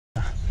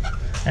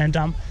And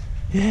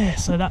yeah,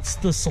 so that's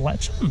the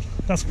selection.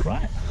 That's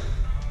great.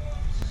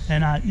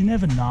 And you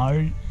never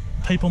know,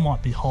 people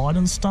might be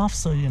hiding stuff,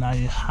 so you know,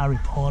 Harry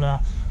Potter,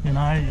 you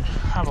know, you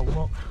have a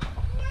look.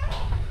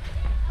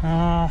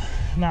 Nah,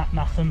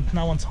 nothing,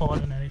 no one's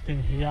hiding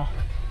anything here.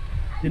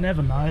 You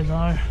never know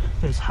though.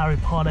 There's Harry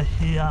Potter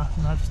here,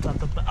 you know, just at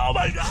the oh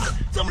my god,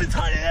 somebody's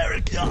hiding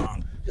Eric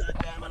Young. God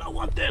damn it, I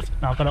want this.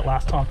 No, I got it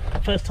last time.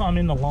 First time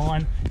in the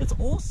line. It's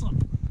awesome.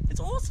 It's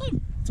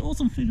awesome. It's an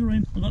awesome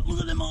figurine. Look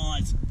at them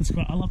eyes. It's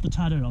great. I love the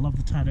tattoo. I love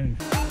the tattoo.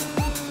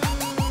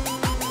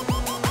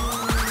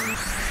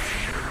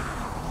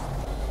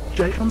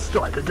 Jason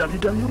Strike, the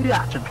WWE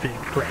action figure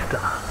collector.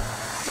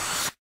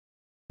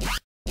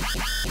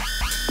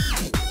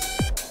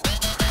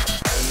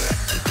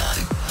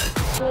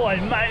 Toy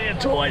Mania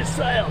toy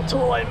sale,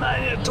 Toy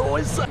Mania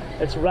toy sale.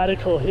 It's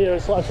radical here,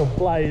 it's like a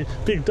Blade.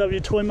 Big W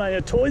Toy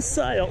Mania toy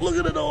sale. Look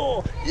at it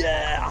all,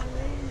 yeah.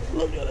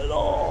 Look at it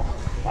all.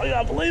 I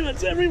can't believe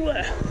it's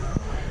everywhere.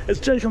 It's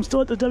Jacob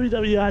Stewart, the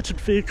WWE action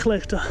figure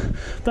collector.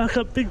 Back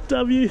up Big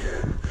W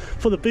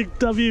for the Big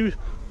W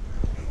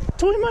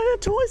Toy Mania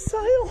toy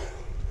sale.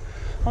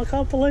 I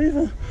can't believe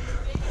it.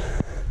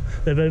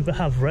 They better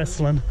have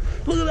wrestling.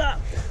 Look at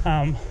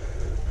that.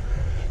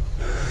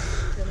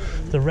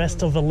 The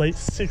rest of Elite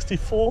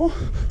 64,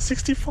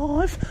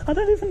 65. I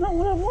don't even know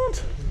what I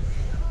want.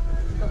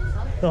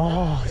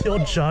 Oh, you're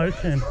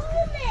joking.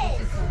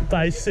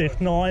 Basic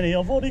 90.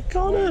 I've already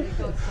got it.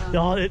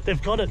 Oh,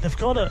 they've got it. They've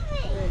got it.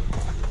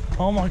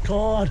 Oh my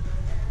God.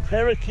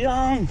 Eric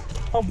Young.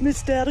 I've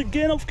missed out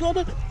again. I've got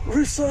it.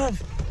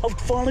 Rusev. I've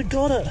finally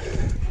got it.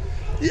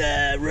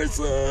 Yeah,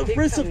 Rusev.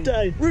 Rusev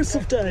Day.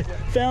 Rusev Day.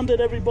 Found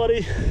it,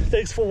 everybody.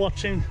 Thanks for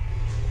watching.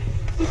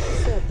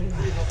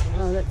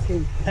 Oh, that's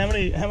him. How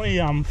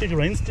many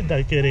figurines did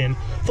they get in?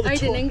 For the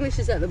Aiden English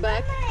is at the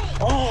back.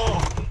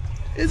 Oh,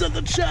 is it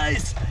the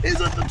chase?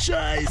 Is it the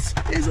chase?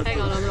 Is it?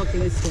 Hang on, I'm looking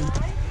this one.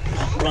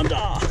 Ronda.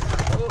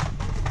 Oh,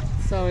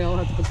 sorry, I'll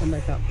have to put them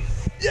back up.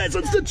 Yes,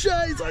 it's the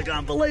chase. I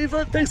can't believe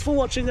it. Thanks for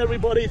watching,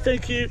 everybody.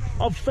 Thank you.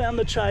 I've found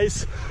the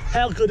chase.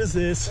 How good is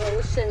this? I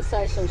wish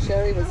Sensational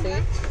Sherry was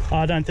here.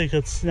 I don't think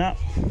it's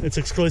it's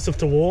exclusive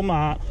to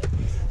Walmart.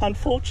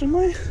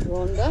 Unfortunately.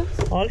 Rhonda.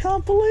 I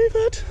can't believe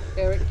it.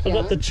 Eric I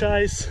got the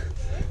chase.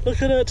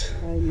 Look at it.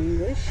 Aiden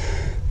English.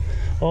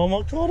 Oh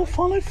my God, I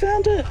finally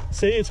found it.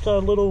 See, it's got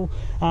a little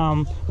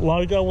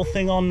logo or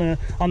thing on the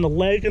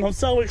leg, and I'm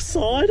so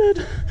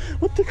excited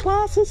with the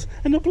glasses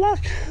and the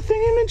black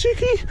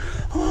thingy-majiggy.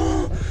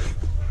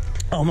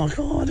 Oh my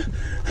God.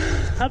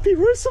 Happy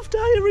Rusev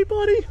Day,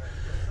 everybody.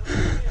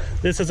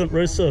 This isn't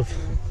Rusev.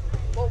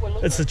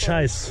 It's the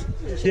chase.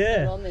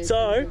 Yeah,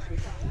 so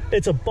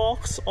it's a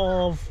box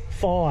of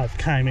 5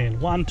 came in.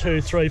 1,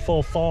 2, 3,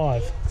 4,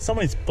 5.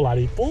 Somebody's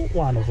bloody bought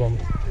one of them.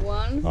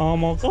 1. Oh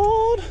my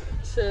God.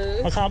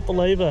 2. I can't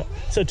believe it.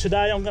 So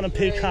today I'm going to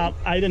pick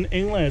up Aiden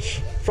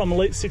English from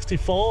Elite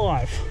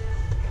 65.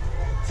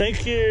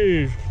 Thank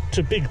you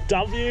to Big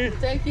W.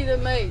 Thank you to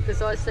me,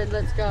 because I said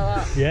let's go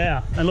up.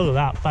 Yeah, and look at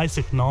that,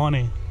 basic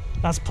 90.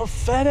 That's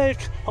pathetic.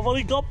 I've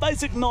already got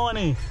basic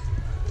 90.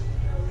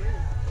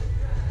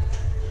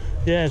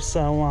 Yeah,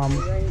 so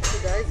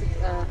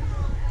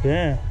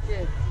yeah,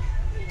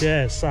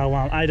 so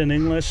Aiden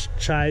English,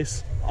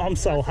 Chase. I'm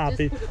so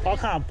happy. I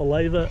can't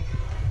believe it.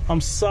 I'm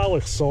so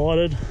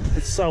excited.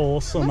 It's so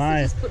awesome,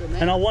 eh?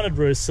 And I wanted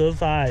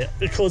Rusev, eh?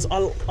 Because I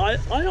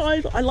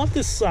love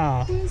this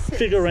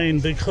figurine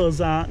because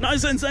no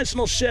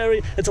Sensational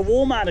Sherry. It's a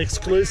Walmart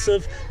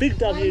exclusive. Big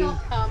W.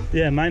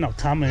 May not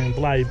come in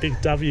Blade. Big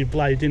W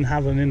Blade didn't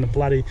have it in the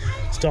bloody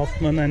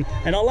Stockman, and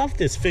I love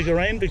this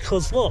figurine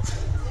because look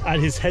at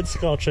his head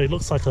sculpture. He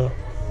looks like a.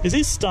 Is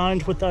he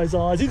stoned with those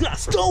eyes? He's got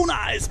stone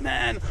eyes,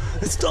 man.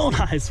 Stone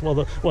eyes.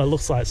 Well, it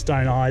looks like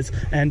stone eyes.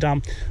 And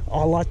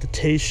I like the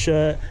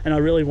T-shirt, and I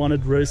really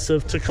wanted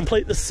Rusev to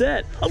complete the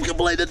set. I've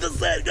completed the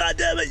set. God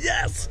damn it!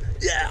 Yes,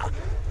 yeah.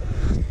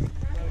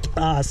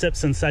 Except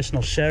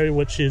Sensational Sherry,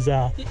 which is.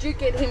 Did you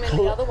get him in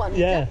the other one?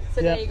 Yeah.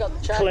 So now you got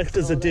the chase.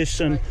 Collector's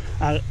edition.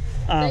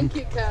 Thank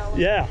you, Carl.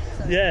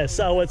 Yeah.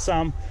 So it's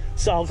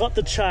So I got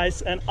the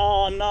chase, and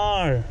oh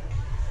no.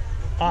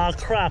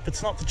 Crap!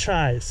 It's not the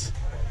chase.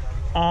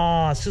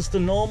 It's just the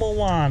normal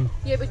one.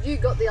 Yeah, but you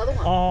got the other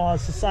one. Oh,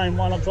 it's the same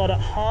one I got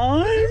at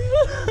home.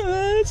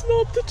 It's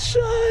not the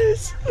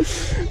chase.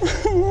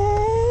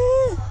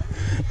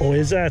 Or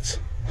is that?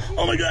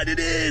 Oh my God, it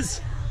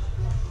is.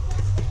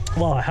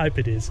 Well, I hope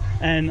it is.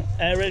 And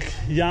Eric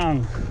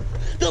Young,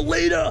 the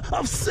leader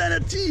of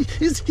Sanity,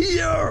 is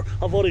here.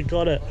 I've already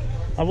got it.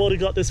 I've already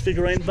got this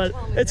figurine, but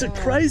it's a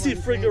crazy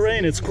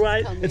figurine. It's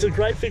great. It's a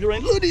great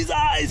figurine. Look at his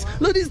eyes.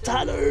 Look at his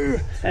tattoo.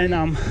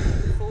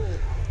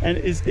 And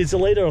is the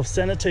leader of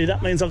Sanity.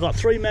 That means I've got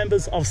 3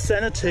 members of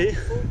Sanity.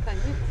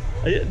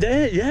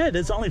 There, yeah,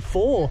 there's only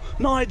 4.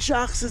 Nia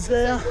Jax is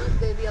there. They weren't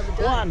there the other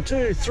day. 1,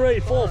 2, 3,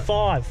 4,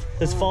 5.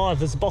 There's 5.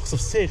 There's a box of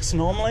 6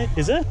 normally.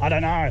 Is it? I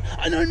don't know.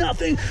 I know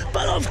nothing,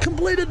 but I've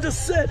completed the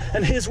set.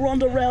 And here's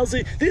Ronda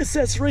Rousey. The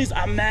accessories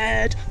are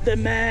mad. They're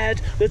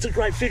mad. There's a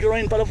great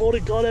figurine, but I've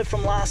already got it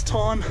from last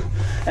time.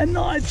 And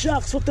Nia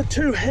Jax with the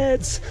 2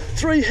 heads,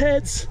 3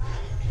 heads.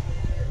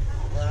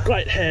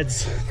 Great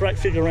heads. Great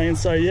figurine.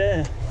 So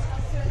yeah.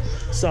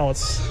 So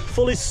it's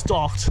fully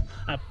stocked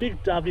at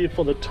Big W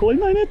for the Toy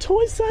Mania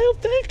toy sale.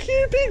 Thank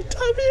you, Big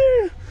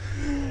W.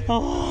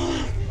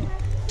 Oh,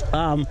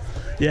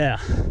 yeah.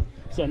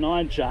 So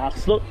 9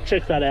 Jax. Look,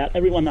 check that out.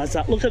 Everyone knows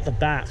that. Look at the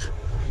back.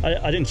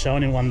 I didn't show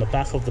anyone the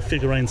back of the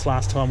figurines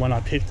last time when I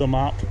picked them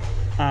up.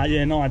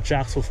 Yeah, 9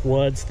 Jax with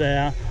words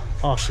there.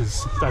 Oh,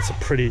 that's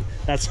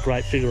a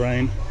great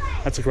figurine.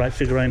 That's a great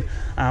figurine.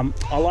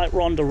 I like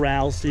Ronda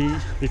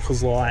Rousey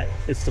because like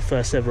it's the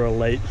first ever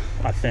Elite,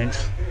 I think.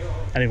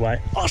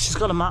 Anyway, oh, she's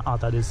got a oh,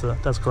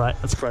 that's great.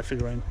 That's a great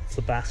figurine. It's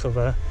the back of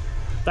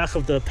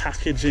the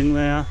packaging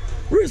there.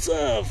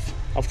 Rusev,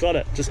 I've got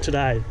it just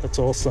today. That's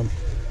awesome.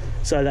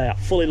 So they are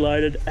fully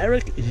loaded.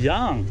 Eric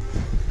Young.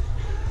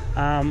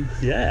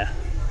 Yeah.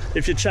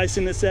 If you're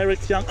chasing this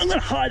Eric Young, I'm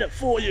gonna hide it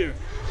for you.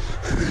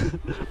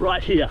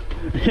 Right here.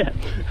 Yeah,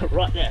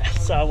 right there.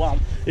 So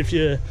if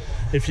you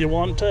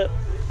want it,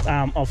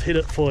 I've hid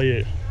it for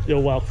you.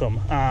 You're welcome.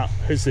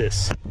 Who's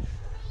this?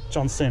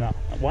 John Cena.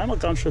 Why am I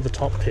going through the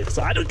top picks?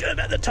 I don't care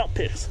about the top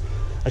picks.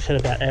 I care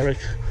about Eric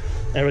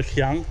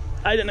Young,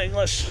 Aiden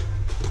English,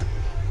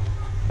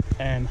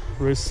 and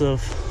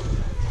Rusev.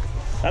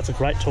 That's a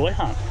great toy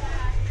hunt.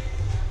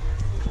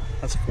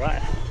 That's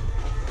great.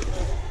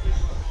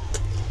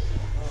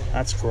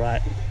 That's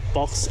great.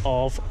 Box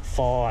of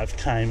 5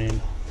 came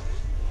in.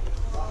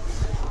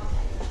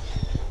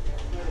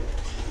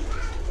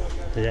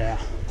 Yeah.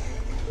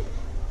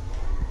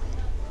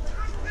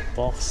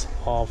 Box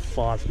of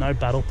 5. No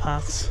battle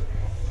packs.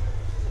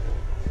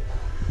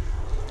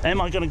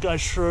 Am I going to go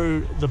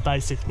through the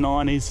basic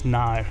 90s?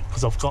 No,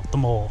 because I've got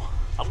them all.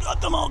 I've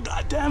got them all,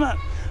 god damn it.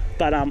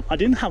 But I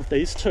didn't have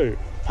these 2.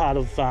 Part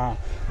of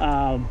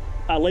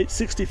Elite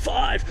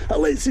 65.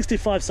 Elite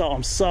 65, so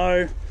I'm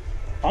so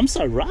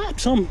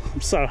wrapped. I'm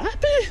so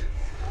happy.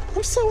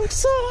 I'm so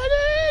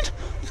excited.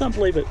 I can't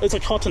believe it. It's a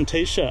cotton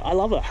t-shirt. I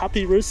love it.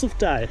 Happy Rusev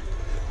Day.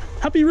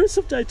 Happy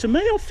Rusev Day to me.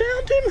 I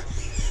found him.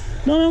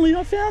 Not only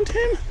I found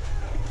him,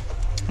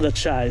 the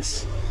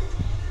chase.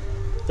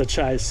 The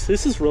chase.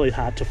 This is really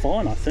hard to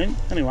find, I think.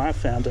 Anyway, I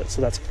found it,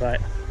 so that's great.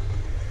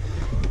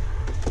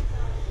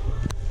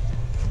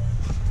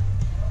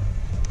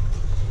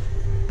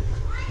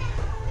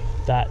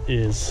 That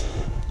is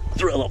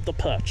thrill of the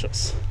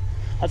purchase.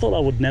 I thought I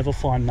would never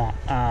find that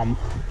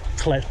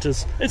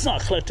collector's. It's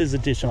not a collector's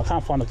edition. I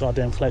can't find a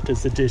goddamn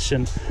collector's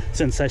edition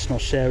Sensational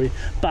Sherry,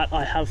 but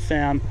I have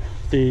found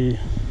the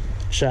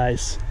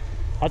chase.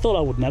 I thought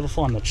I would never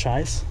find the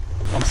chase.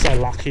 I'm so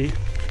lucky.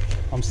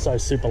 I'm so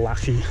super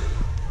lucky.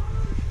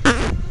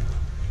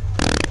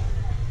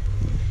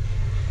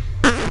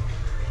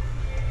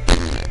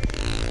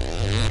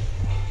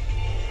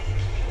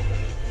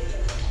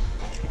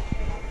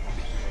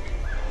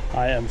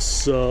 I am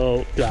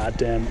so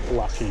goddamn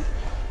lucky.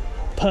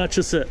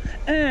 Purchase it.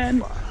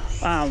 And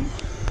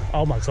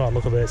oh my god,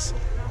 look at this.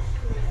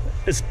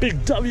 It's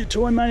Big W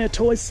Toy Mania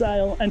toy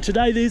sale, and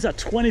today these are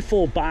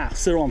 24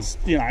 bucks. They're on,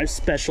 you know,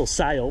 special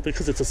sale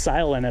because it's a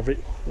sale and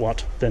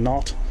what? They're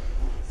not.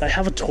 They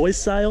have a toy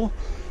sale,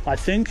 I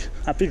think,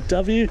 at Big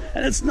W,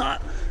 and it's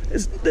not.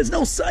 There's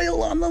no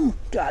sale on them.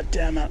 God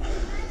damn it.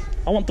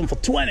 I want them for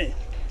 20.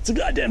 It's a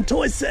goddamn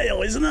toy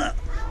sale, isn't it?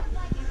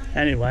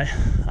 Anyway,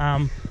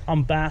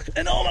 I'm back,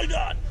 and oh my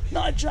god,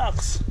 Nia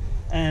Jax.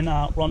 And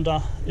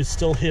Ronda is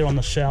still here on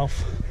the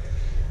shelf,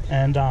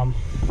 and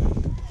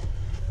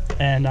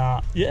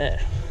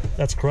yeah,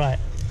 that's great.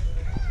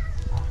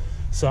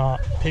 So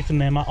picking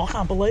them up. I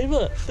can't believe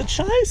it. The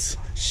chase.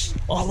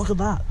 Oh, look at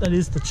that. That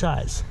is the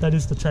chase. That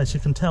is the chase. You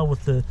can tell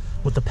with the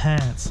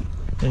pants.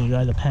 There you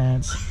go. The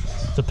pants.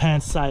 The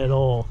pants say it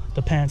all.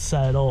 The pants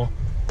say it all.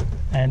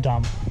 And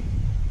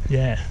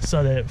yeah.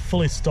 So they're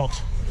fully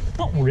stocked.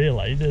 Not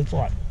really. They're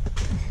like,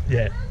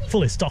 yeah,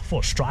 fully stocked for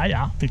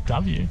Australia. Big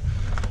W.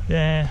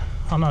 Yeah.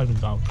 I'm not even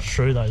going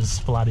through those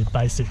bloody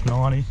basic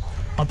 90.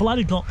 I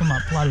bloody got them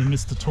at bloody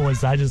Mr.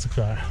 Toys ages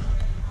ago.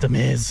 The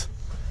Miz.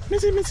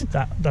 Mizzy.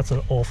 That's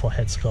an awful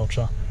head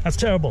sculpture. That's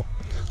terrible.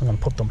 I'm going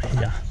to put them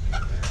here.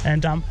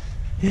 And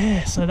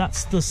yeah, so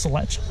that's the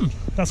selection.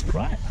 That's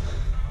great.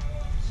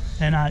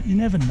 And you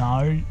never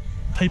know.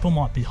 People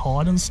might be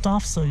hiding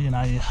stuff. So, you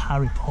know, your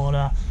Harry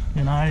Potter,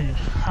 you know, you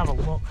have a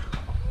look.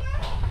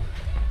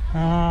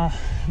 Nah,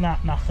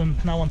 nothing.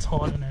 No one's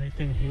hiding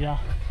anything here.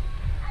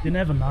 You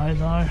never know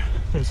though.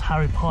 There's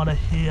Harry Potter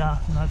here.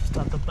 You know, just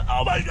at the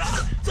oh my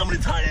god!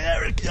 Somebody tell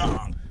Eric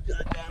Young.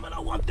 God damn it! I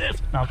want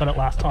this. No, I got it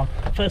last time.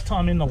 First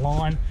time in the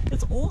line.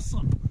 It's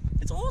awesome.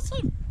 It's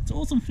awesome. It's an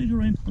awesome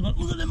figurine.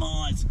 Look at them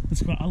eyes.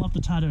 It's great. I love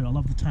the tattoo. I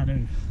love the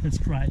tattoo. It's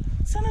great.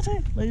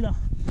 Sanity leader.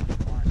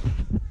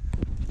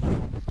 Right.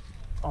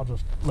 I'll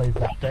just leave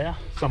that there.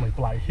 Somebody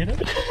bloody hit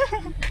it.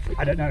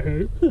 I don't know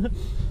who.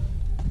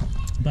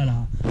 But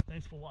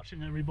thanks for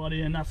watching,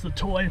 everybody, and that's the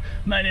Toy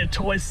Mania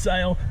toy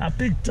sale,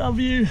 Big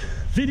W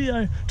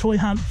video, toy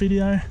hunt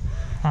video.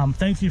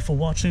 Thank you for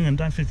watching, and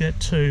don't forget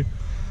to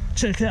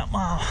check out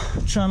my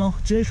channel,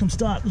 Jacob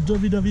Start, the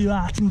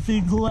WW Action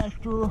Fig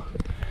Collector.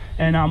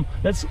 And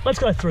let's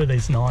go through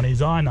these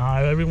 90s. I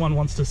know everyone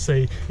wants to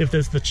see if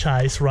there's the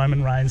chase,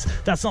 Roman Reigns.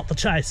 That's not the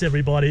chase,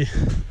 everybody.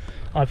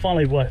 I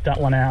finally worked that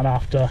one out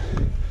after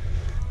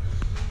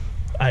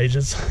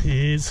ages,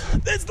 years.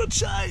 There's the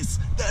chase.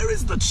 There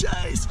is the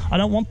chase. I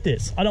don't want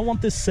this. I don't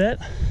want this set.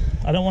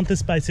 I don't want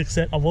this basic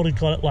set. I've already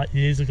got it like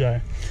years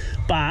ago.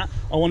 But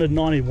I wanted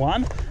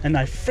 91, and they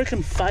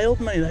freaking failed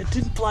me. They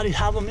didn't bloody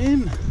have them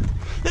in.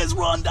 There's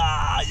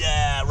Ronda.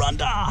 Yeah,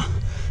 Ronda.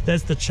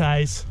 There's the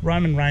chase,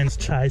 Roman Reigns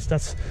chase.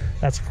 That's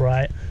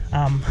great.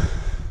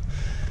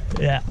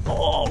 Yeah.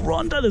 Oh,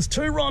 Ronda. There's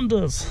 2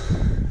 Rondas.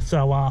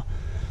 So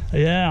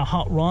yeah,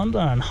 hot Ronda,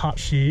 and hot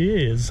she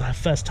is.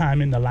 First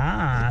time in the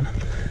line.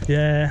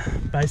 Yeah,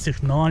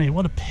 basic 90.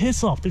 What a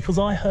piss off, because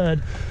I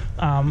heard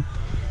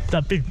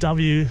that Big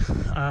W,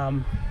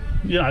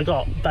 you know,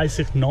 got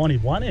basic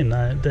 91 in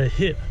the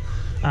hit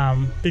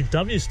Big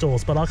W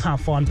stores, but I can't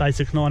find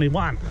basic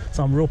 91,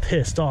 so I'm real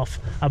pissed off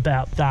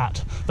about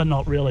that. But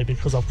not really,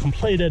 because I've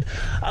completed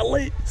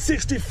Elite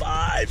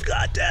 65.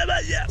 God damn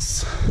it,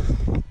 yes.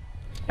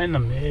 And the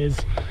Miz,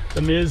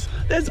 there's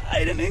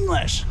Aiden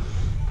English.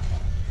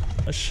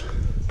 2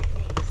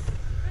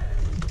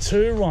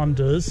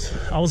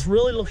 Rondas. I was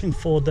really looking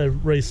forward to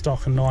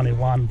restock in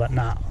 91, but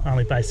nah,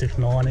 only basic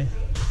 90.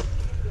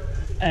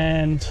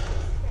 And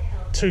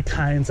 2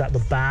 Kanes at the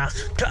back.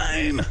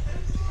 Kane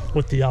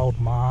with the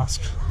old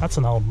mask. That's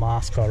an old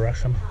mask, I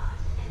reckon.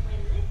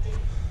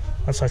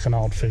 That's like an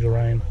old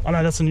figurine. Oh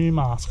no, that's a new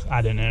mask.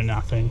 I don't know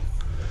nothing.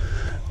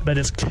 But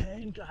it's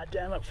Kane,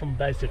 goddammit, from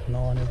basic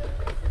 90.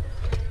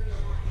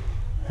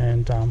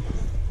 And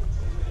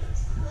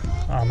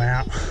I'm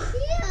out.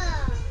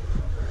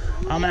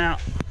 I'm out.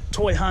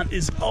 Toy hunt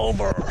is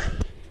over.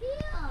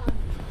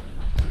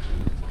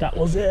 That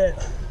was it.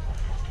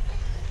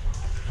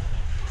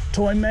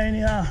 Toy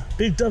Mania,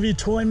 Big W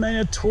Toy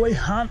Mania toy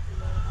hunt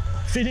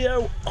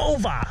video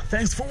over.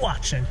 Thanks for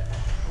watching.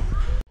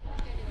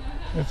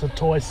 It's a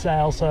toy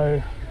sale,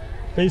 so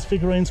these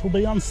figurines will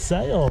be on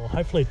sale.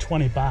 Hopefully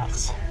 20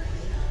 bucks.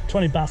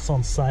 20 bucks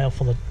on sale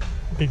for the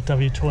Big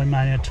W Toy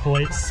Mania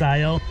toy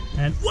sale.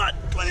 And what?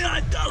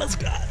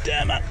 $29? God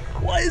damn it.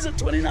 Why is it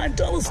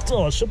 $29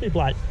 still? It should be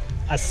like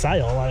a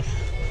sale, like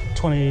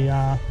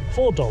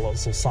 $24 or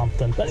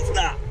something. But it's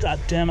not. God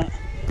damn it.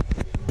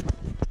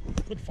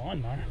 Good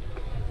find though.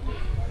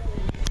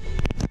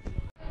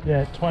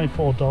 Yeah,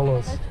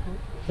 $24.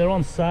 They're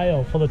on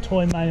sale for the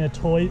Toy Mania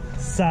toy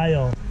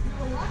sale.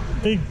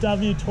 Big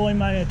W Toy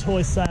Mania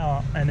toy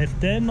sale. And if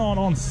they're not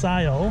on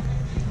sale,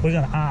 we're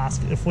going to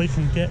ask if we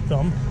can get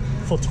them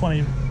for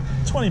 20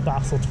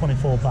 bucks or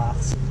 24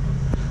 bucks.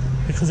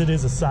 Because it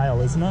is a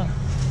sale, isn't it?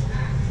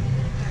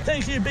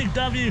 Thank you, Big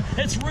W.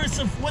 It's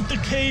Rusev with the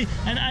key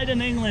and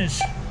Aiden English.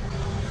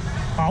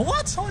 Oh,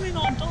 what? $29?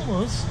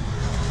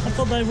 I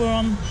thought they were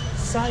on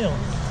sale.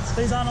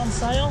 These aren't on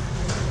sale?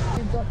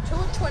 We've got 2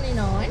 at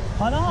 29.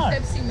 I know.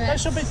 Pepsi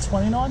Max. They should be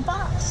 29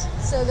 bucks.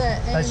 So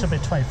that they should be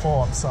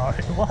 24. I'm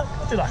sorry.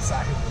 What did I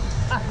say?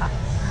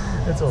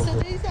 It's all so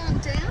good. These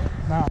aren't down?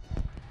 No.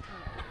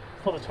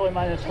 For the Toy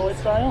Mania toy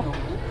sale?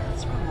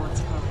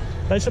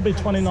 They should be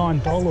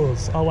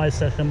 $29. Oh, wait a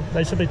second.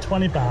 They should be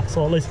 20 bucks,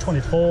 or at least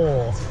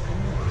 24.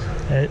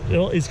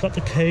 He's got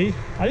the key.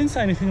 I didn't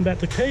say anything about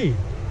the key.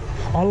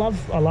 I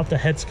love the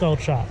head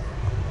sculpture.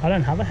 I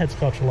don't have a head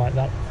sculpture like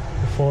that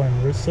before in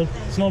Rusev.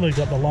 He's normally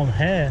got the long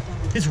hair.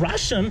 He's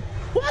Russian.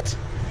 What?